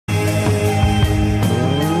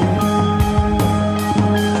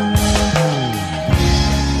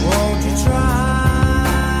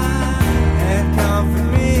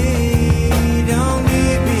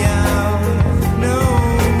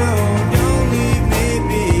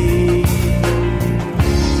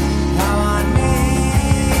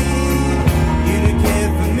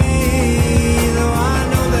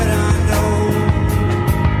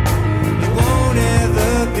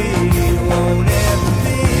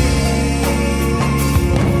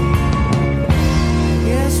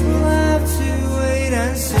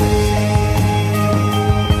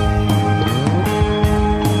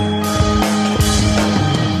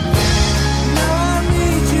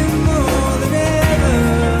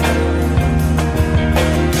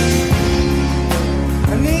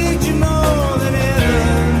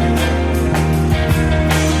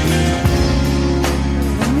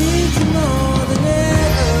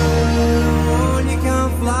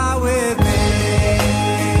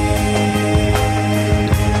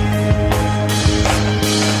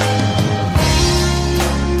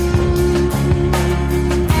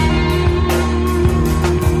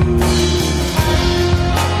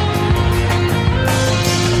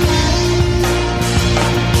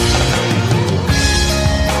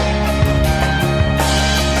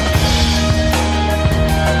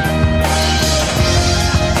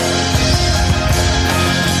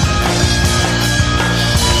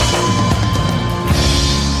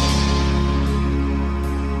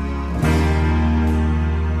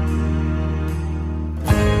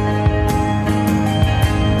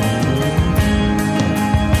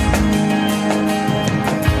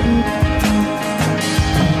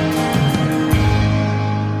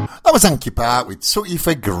That was Anki Park with Took You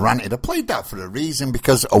For Granted. I played that for a reason,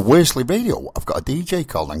 because at Worsley Radio, I've got a DJ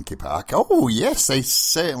called Anki Park. Oh, yes, they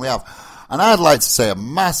certainly have. And I'd like to say a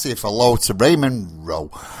massive hello to Raymond Rowe.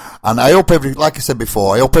 And I hope like I said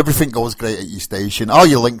before, I hope everything goes great at your station. All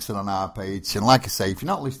your links are on our page. And like I say, if you're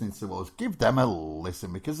not listening to us, give them a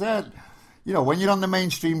listen, because they're, you know, when you're on the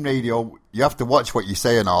mainstream radio, you have to watch what you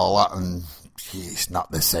say and all that, and it's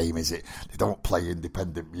not the same, is it? They don't play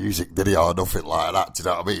independent music, do they, or nothing like that, do you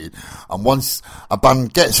know what I mean? And once a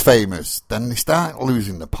band gets famous, then they start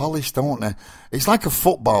losing the polish, don't they? It's like a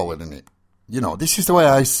footballer, isn't it? You know, this is the way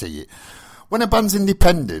I see it. When a band's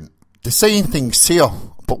independent, they're saying things to you,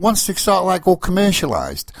 but once they sort of like go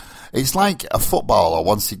commercialised, it's like a footballer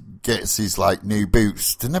once he gets his like new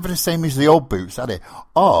boots. They're never the same as the old boots, are they?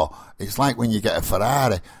 Or it's like when you get a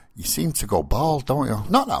Ferrari, you seem to go bald, don't you?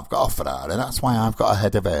 Not that I've got a Ferrari, that's why I've got a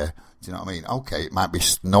head of hair. Do you know what I mean? Okay, it might be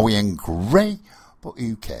snowy and grey, but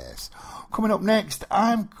who cares? Coming up next,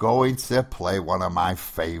 I'm going to play one of my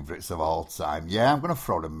favourites of all time. Yeah, I'm going to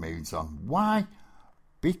throw the moods on. Why?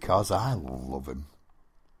 Because I love him.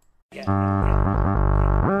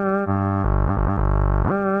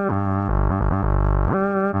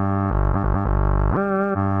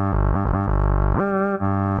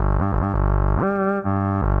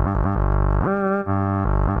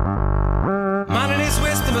 Man in his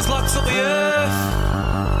wisdom has locked up the earth,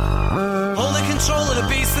 holding control of the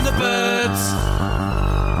beasts and the birds,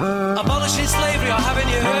 abolishing slavery, or haven't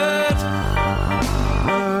you heard?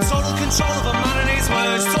 Total control of a man and his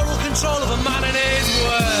words, total control of a man and his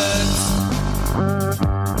words.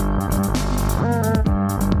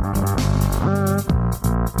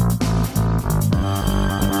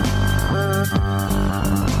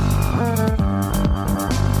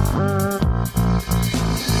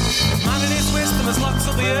 Man and his wisdom has locked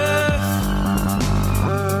up the earth,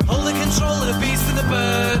 holding control of the beasts and the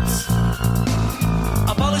birds,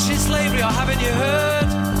 abolishing slavery, or haven't you heard?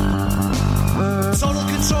 Total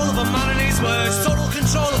control of a man and his words, total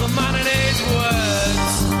control of a man and his words.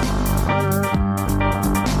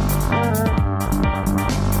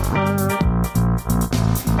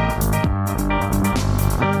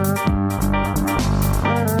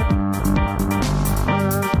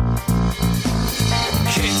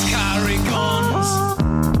 Kids carry guns,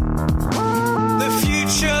 the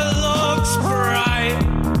future looks bright,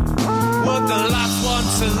 we're the last one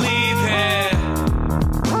to leave here.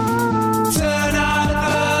 Turn out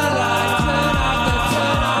the light,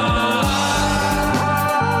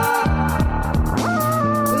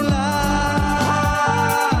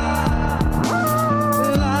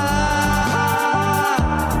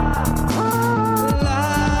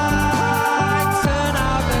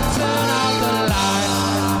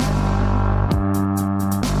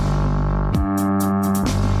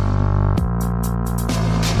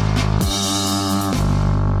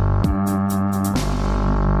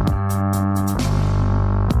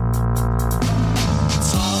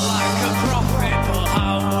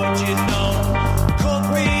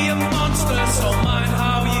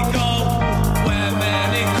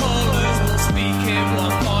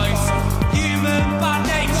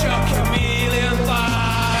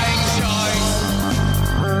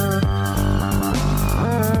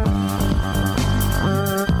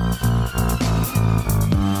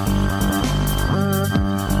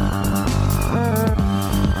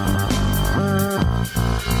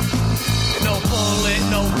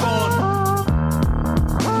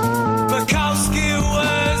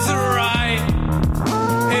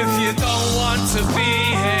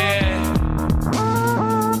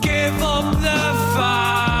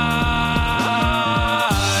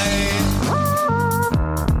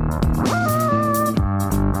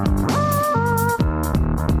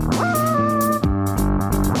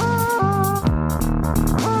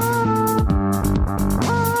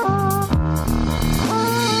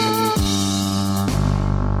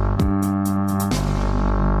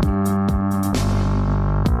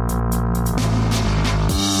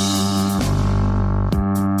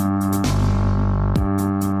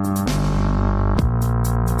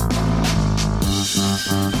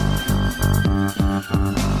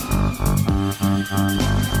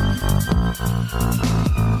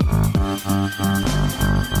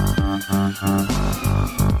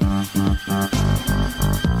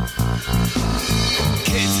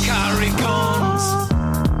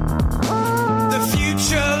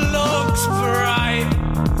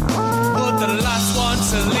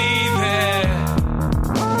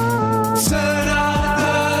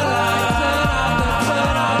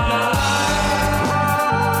 turn out the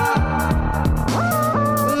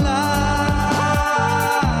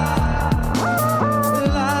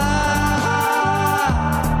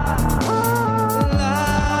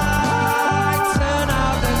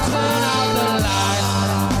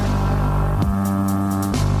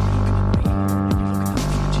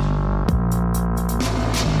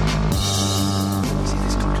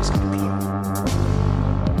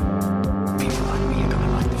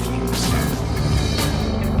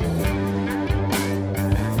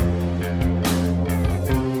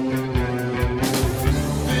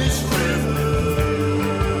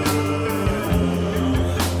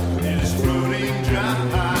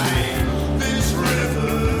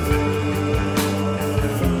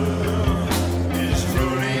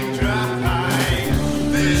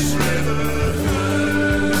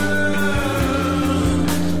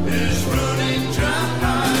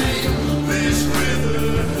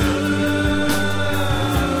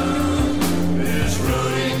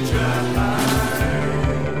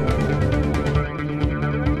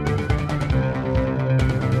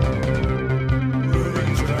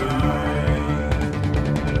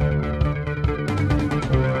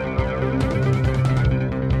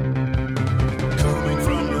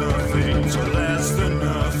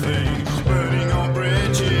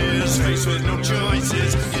face with no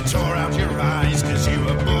choices. You tore out your eyes cause you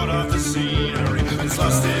were bored of the scenery. It's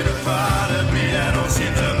lost in a part of me, I don't see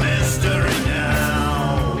the mystery now.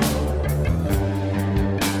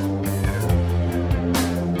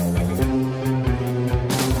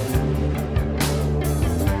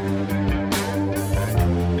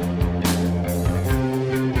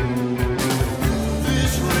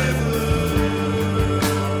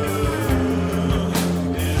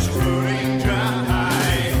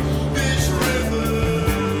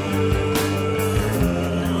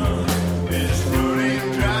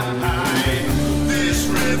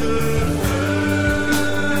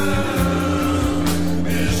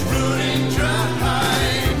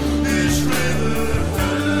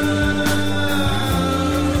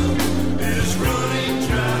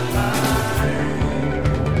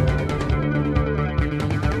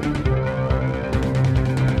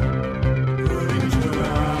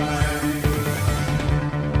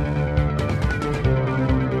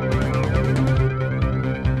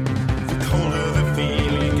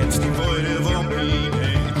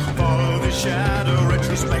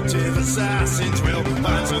 Assassins will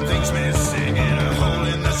find some things missing in a hole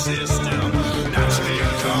in the system. Naturally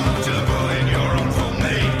uncomfortable in your own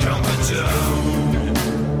homemade comfort zone.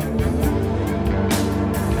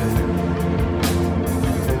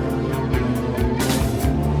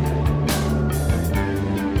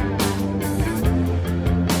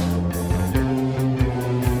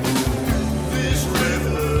 This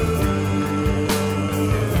river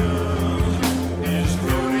is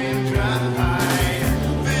running dry.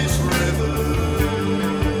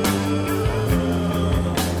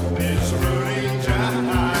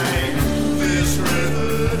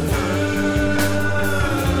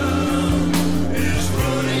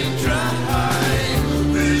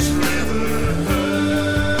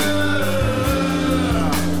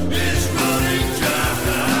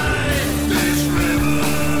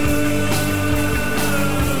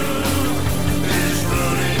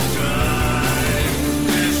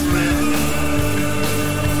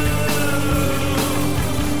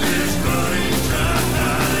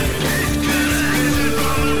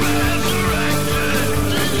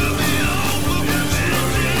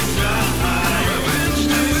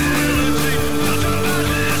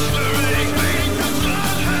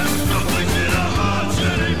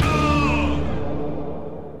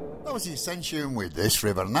 Ascension with This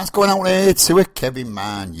River, and that's going out here to a Kevin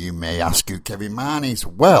Mann. You may ask who Kevin Mann is.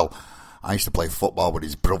 Well, I used to play football with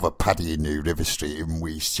his brother Paddy in New River Street in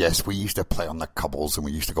Weast. Yes, we used to play on the cobbles and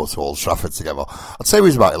we used to go to Old Trafford together. I'd say he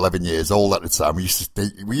was about 11 years old at the time. We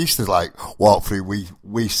used to like walk through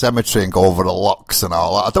we cemetery and go over the locks and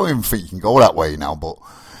all that. I don't even think you can go that way now, but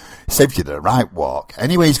it saved you the right walk.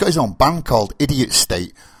 Anyway, he's got his own band called Idiot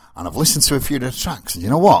State. And I've listened to a few of the tracks, and you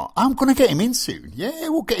know what? I'm going to get him in soon. Yeah,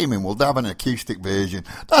 we'll get him in. We'll have an acoustic version.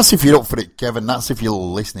 That's if you're up for it, Kevin. That's if you're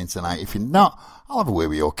listening tonight. If you're not, I'll have a word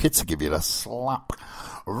with your kids to give you a slap.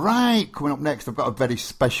 Right, coming up next, I've got a very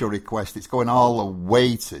special request. It's going all the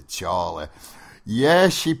way to Charlie. Yeah,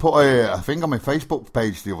 she put a thing on my Facebook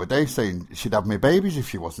page the other day saying she'd have me babies if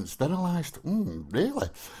she wasn't sterilised. Really?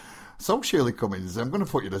 So, Shirley Cummings, I'm going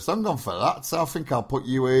to put you the song on for that. So I think I'll put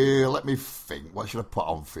you here. Let me think. What should I put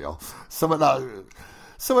on for you? Some of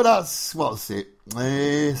that's, what's it?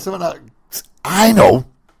 Some of that, I know.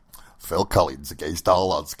 Phil Collins, Against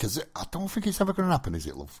All Odds, because I don't think it's ever going to happen, is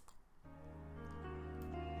it, love?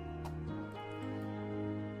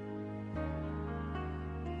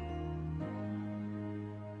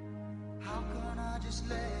 How can I just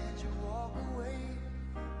let you walk away?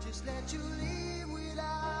 Just let you leave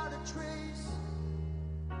without a trace.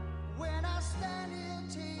 When I stand here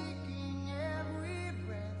taking every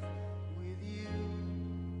breath with you.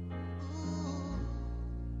 Ooh,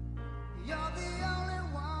 you're the only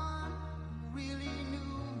one who really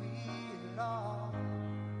knew me at all.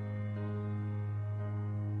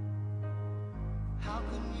 How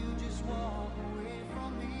can you just walk away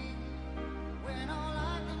from me when all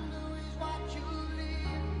I can do is watch you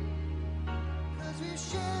leave? 'Cause we've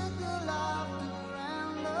shared the laughter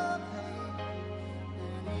and the pain,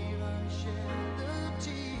 and even shared the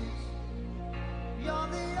tears. You're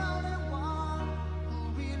the only one who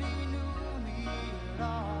really knew me at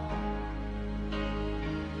all.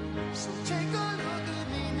 So take a look at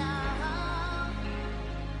me now.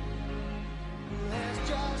 There's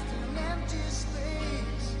just an empty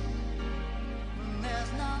space.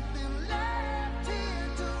 There's nothing left here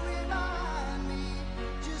to remind me.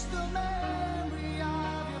 Just a memory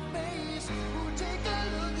of your face. Oh, take a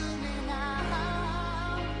look at me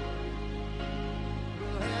now.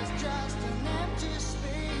 There's just an empty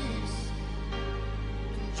space.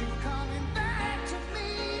 And you coming back to me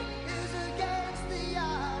is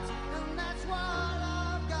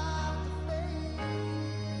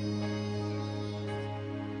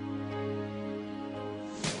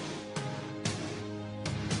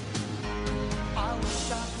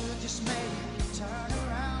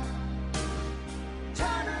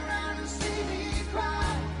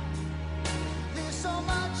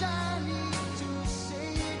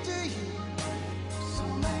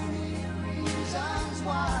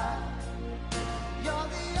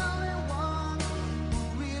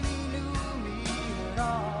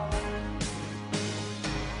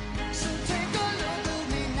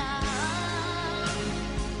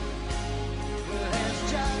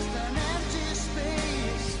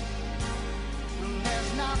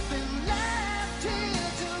nothing left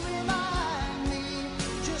here to remind me.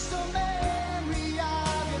 Just a memory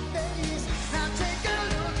of your face. Now take a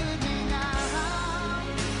look at me now.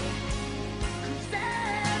 'Cause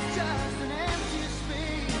there's just an empty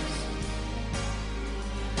space.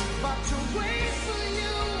 But to wait for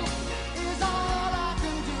you is all I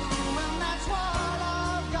can do, and that's what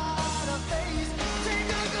I've gotta face. Take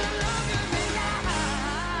a good look at me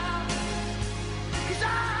now, 'cause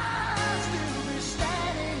I'll still be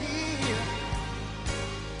standing here,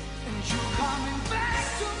 and you coming back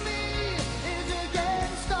to me is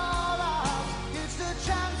against all odds. It's the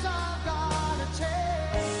chance I've gotta take.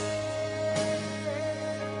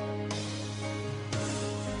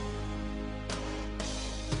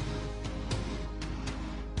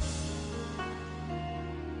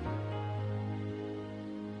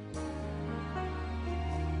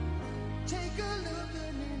 Take a look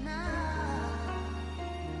at me now.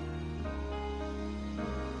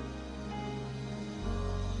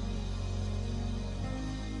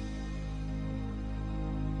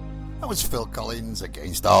 That was Phil Collins,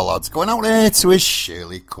 Against All Odds, going out there to his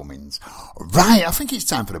Shirley Cummings. Right, I think it's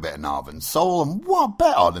time for a bit of Northern Soul, and what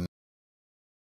better than